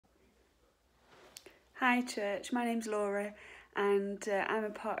Hi church, my name's Laura and I'm a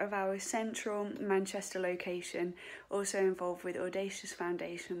part of our central Manchester location, also involved with Audacious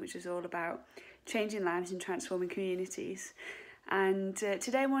Foundation, which is all about changing lives and transforming communities. And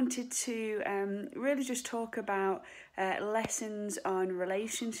today I wanted to really just talk about lessons on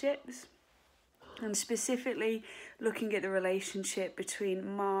relationships, and specifically looking at the relationship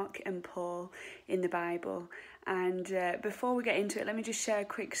between Mark and Paul in the Bible. And before we get into it, let me just share a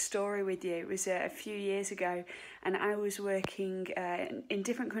quick story with you. It was a few years ago, and I was working in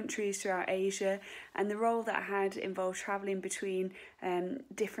different countries throughout Asia, and the role that I had involved travelling between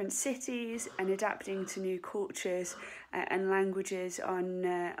different cities and adapting to new cultures and languages on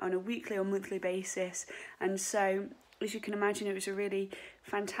a weekly or monthly basis. And so, as you can imagine, it was a really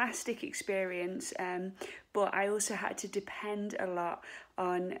fantastic experience, but I also had to depend a lot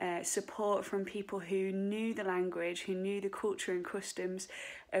on support from people who knew the language, who knew the culture and customs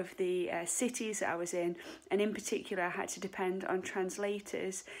of the cities that I was in, and in particular I had to depend on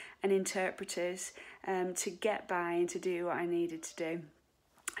translators and interpreters to get by and to do what I needed to do.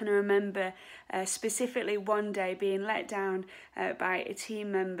 And I remember specifically one day being let down by a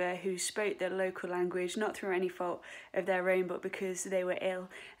team member who spoke their local language, not through any fault of their own, but because they were ill.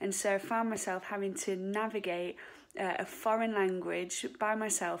 And so I found myself having to navigate a foreign language by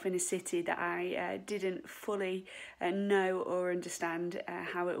myself in a city that I didn't fully know or understand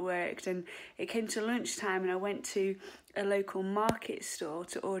how it worked. And it came to lunchtime and I went to a local market store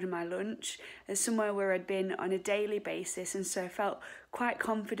to order my lunch, somewhere where I'd been on a daily basis, and so I felt quite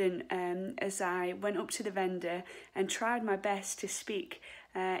confident as I went up to the vendor and tried my best to speak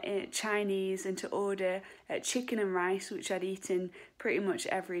Chinese and to order chicken and rice, which I'd eaten pretty much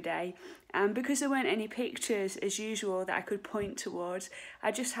every day. And because there weren't any pictures as usual that I could point towards,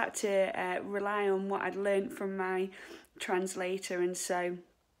 I just had to rely on what I'd learned from my translator. And so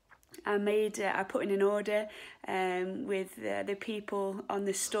I put in an order with the people on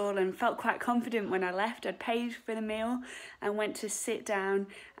the stall and felt quite confident when I left. I'd paid for the meal and went to sit down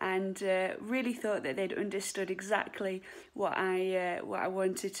and really thought that they'd understood exactly what I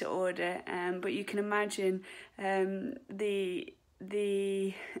wanted to order. But you can imagine the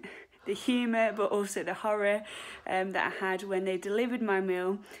humour, but also the horror that I had when they delivered my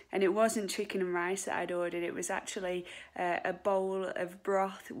meal, and it wasn't chicken and rice that I'd ordered. It was actually a bowl of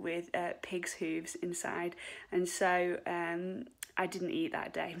broth with pig's hooves inside, and so I didn't eat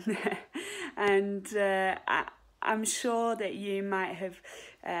that day. And I'm sure that you might have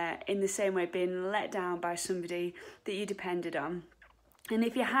in the same way been let down by somebody that you depended on. And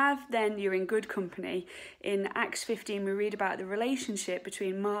if you have, then you're in good company. In Acts 15, we read about the relationship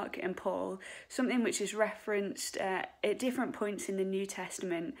between Mark and Paul, something which is referenced at different points in the New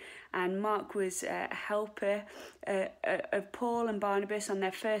Testament. And Mark was a helper of Paul and Barnabas on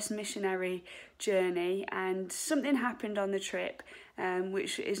their first missionary journey. And something happened on the trip,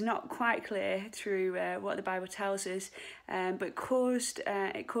 which is not quite clear through what the Bible tells us, but it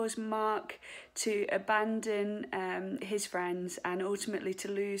caused Mark to abandon his friends and ultimately to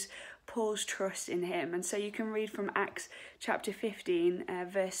lose Paul's trust in him. And so you can read from Acts chapter 15,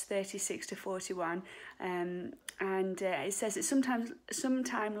 verse 36 to 41, and it says that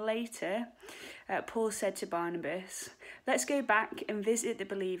sometime later, Paul said to Barnabas, "Let's go back and visit the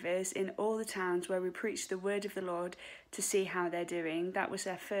believers in all the towns where we preach the word of the Lord to see how they're doing." That was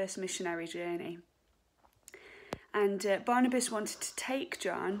their first missionary journey. And Barnabas wanted to take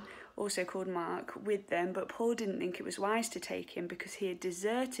John, also called Mark, with them, but Paul didn't think it was wise to take him because he had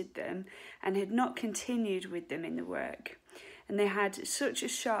deserted them and had not continued with them in the work. And they had such a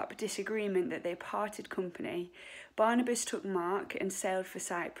sharp disagreement that they parted company. Barnabas took Mark and sailed for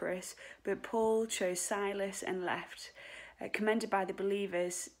Cyprus, but Paul chose Silas and left, commended by the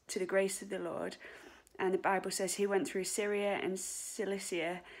believers to the grace of the Lord. And the Bible says he went through Syria and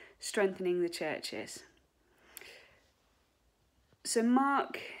Cilicia, strengthening the churches. So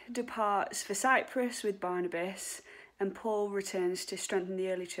Mark departs for Cyprus with Barnabas, and Paul returns to strengthen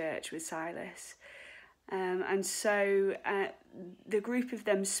the early church with Silas. And so the group of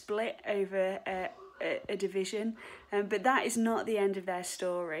them split over a division, but that is not the end of their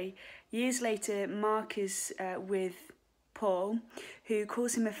story. Years later, Mark is with Paul, who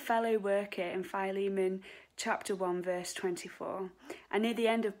calls him a fellow worker in Philemon chapter 1, verse 24. And near the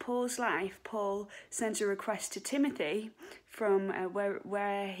end of Paul's life, Paul sends a request to Timothy from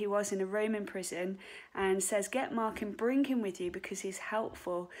where he was in a Roman prison and says, "Get Mark and bring him with you because he's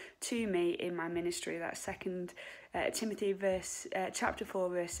helpful to me in my ministry." That's 2 Timothy chapter 4,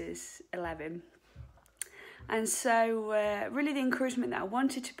 verses 11. And so really the encouragement that I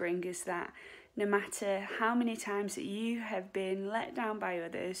wanted to bring is that no matter how many times that you have been let down by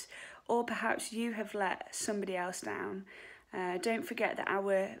others, or perhaps you have let somebody else down. Don't forget that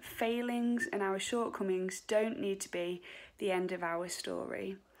our failings and our shortcomings don't need to be the end of our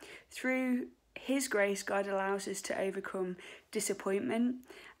story. Through His grace, God allows us to overcome disappointment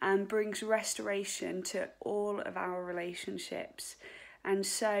and brings restoration to all of our relationships. And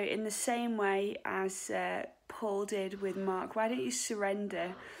so, in the same way as Paul did with Mark, why don't you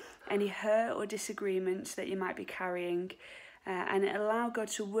surrender any hurt or disagreements that you might be carrying, and allow God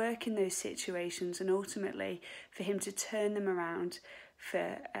to work in those situations, and ultimately for Him to turn them around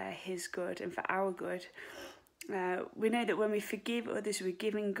for His good and for our good. We know that when we forgive others, we're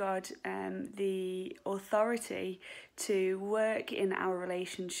giving God the authority to work in our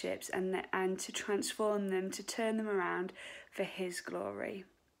relationships and to transform them, to turn them around for His glory.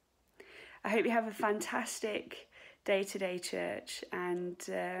 I hope you have a fantastic day today, church, and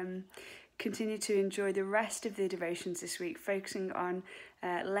continue to enjoy the rest of the devotions this week, focusing on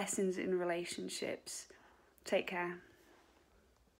lessons in relationships. Take care.